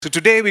So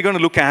today we're going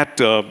to look at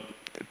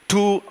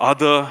two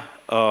other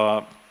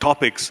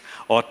topics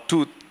or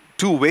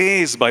two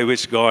ways by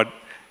which God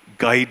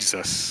guides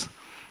us.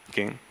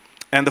 Okay,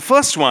 and the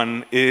first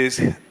one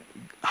is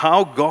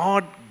how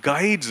God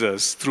guides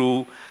us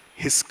through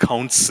His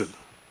counsel.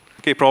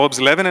 Okay, Proverbs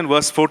 11 and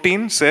verse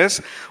 14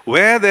 says,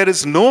 "Where there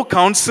is no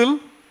counsel,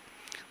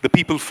 the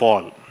people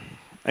fall."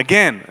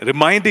 Again,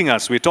 reminding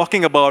us, we're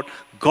talking about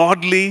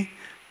godly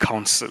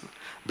counsel,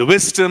 the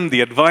wisdom, the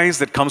advice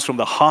that comes from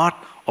the heart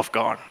of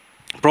God.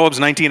 Proverbs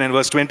 19 and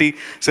verse 20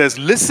 says,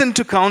 "Listen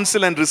to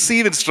counsel and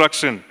receive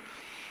instruction,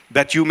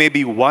 that you may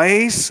be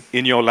wise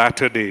in your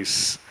latter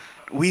days."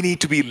 We need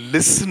to be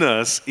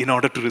listeners in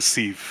order to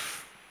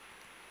receive,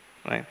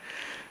 right?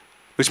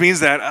 Which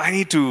means that I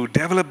need to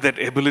develop that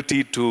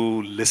ability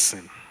to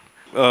listen.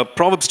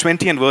 Proverbs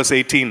 20 and verse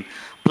 18,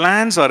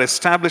 "Plans are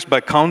established by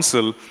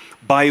counsel,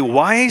 by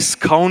wise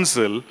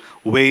counsel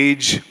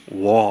wage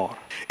war."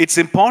 It's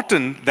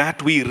important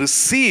that we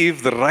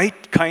receive the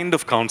right kind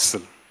of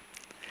counsel,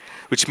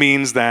 which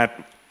means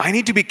that I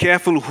need to be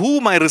careful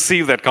whom I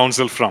receive that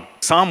counsel from.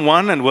 Psalm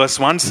 1 and verse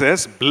 1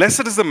 says,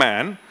 "Blessed is the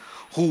man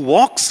who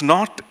walks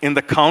not in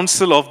the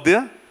counsel of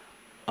the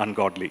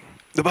ungodly."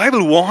 The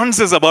Bible warns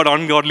us about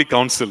ungodly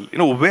counsel.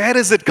 Where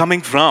is it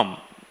coming from?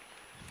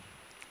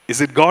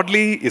 Is it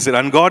godly? Is it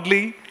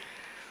ungodly?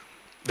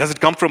 Does it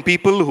come from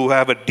people who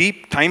have a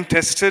deep,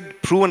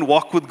 time-tested, proven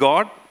walk with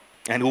God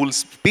and who will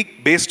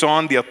speak based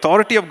on the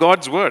authority of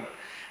God's word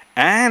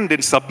and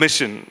in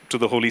submission to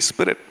the Holy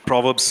Spirit?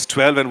 Proverbs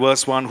 12 and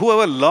verse 1,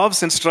 "Whoever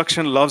loves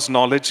instruction loves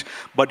knowledge,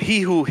 but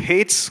he who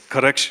hates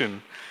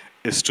correction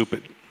is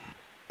stupid."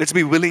 Let's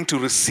be willing to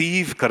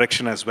receive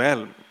correction as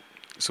well.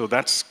 So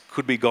that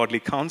could be godly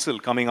counsel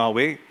coming our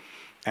way,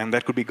 and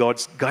that could be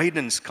God's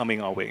guidance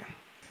coming our way.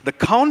 The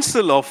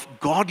counsel of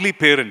godly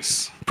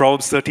parents,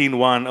 Proverbs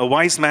 13:1, "A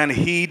wise man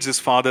heeds his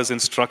father's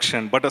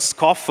instruction, but a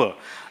scoffer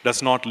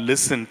does not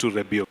listen to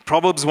rebuke."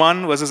 Proverbs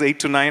 1 verses 8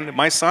 to 9,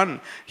 "My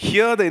son,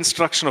 hear the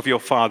instruction of your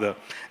father,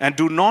 and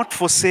do not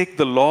forsake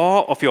the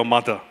law of your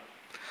mother,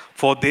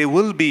 for they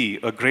will be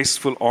a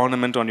graceful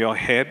ornament on your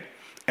head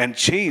and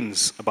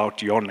chains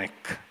about your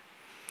neck."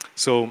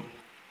 So,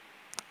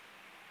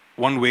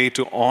 one way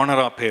to honor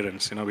our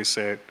parents, we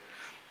said,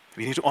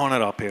 we need to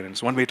honor our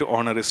parents. One way to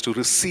honor is to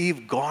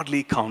receive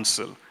godly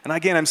counsel. And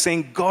again, I'm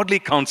saying godly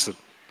counsel.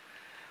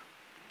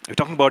 We're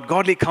talking about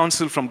godly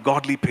counsel from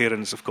godly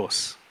parents, of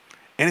course.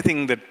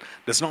 Anything that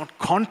does not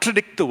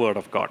contradict the word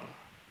of God.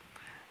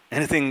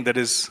 Anything that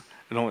is,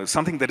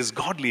 something that is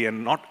godly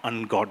and not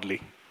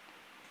ungodly.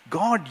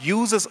 God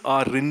uses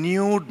our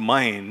renewed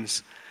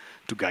minds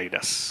to guide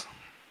us.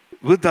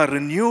 With our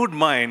renewed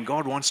mind,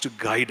 God wants to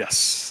guide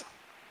us.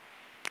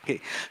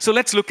 Okay, so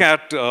let's look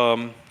at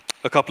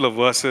a couple of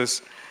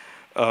verses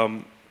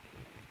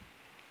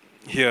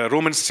here.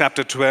 Romans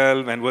chapter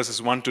 12 and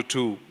verses 1 to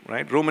 2,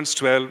 right? Romans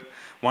 12,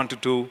 1 to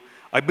 2.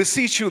 "I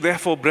beseech you,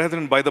 therefore,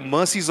 brethren, by the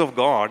mercies of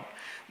God,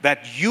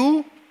 that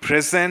you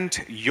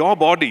present your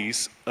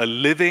bodies a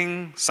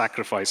living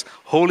sacrifice,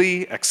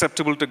 holy,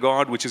 acceptable to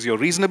God, which is your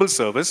reasonable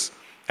service."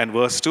 And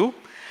verse 2,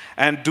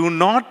 "And do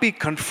not be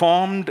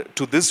conformed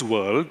to this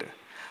world,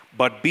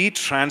 but be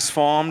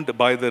transformed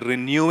by the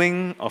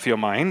renewing of your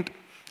mind."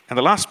 And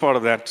the last part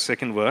of that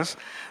second verse,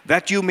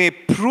 "that you may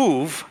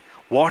prove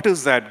what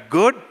is that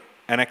good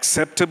and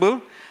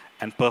acceptable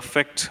and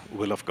perfect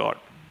will of God."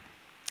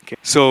 Okay.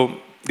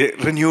 So the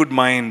renewed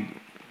mind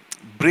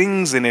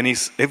brings in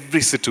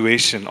every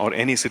situation or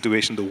any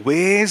situation the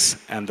ways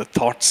and the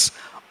thoughts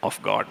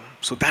of God.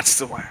 So that's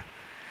the one.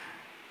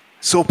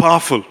 So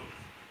powerful.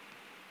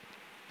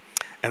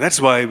 And that's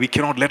why we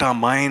cannot let our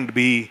mind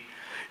be,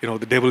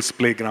 the devil's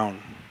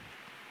playground.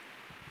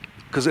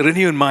 Because a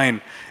renewed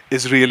mind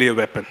is really a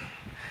weapon.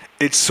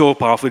 It's so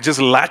powerful. It just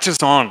latches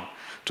on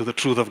to the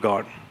truth of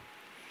God.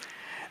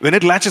 When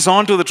it latches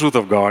on to the truth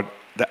of God,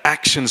 the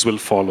actions will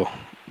follow.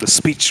 The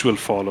speech will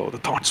follow. The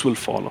thoughts will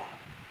follow.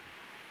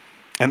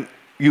 And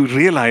you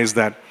realize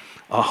that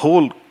our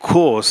whole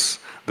course,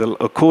 the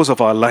course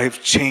of our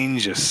life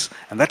changes.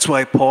 And that's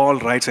why Paul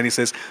writes and he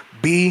says,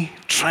 "Be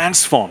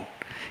transformed."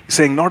 He's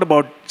saying not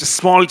about just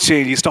small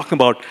change. He's talking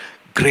about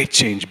great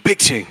change, big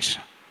change.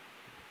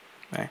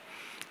 Right?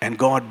 And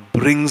God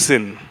brings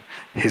in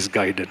His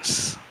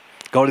guidance.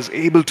 God is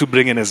able to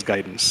bring in His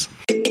guidance.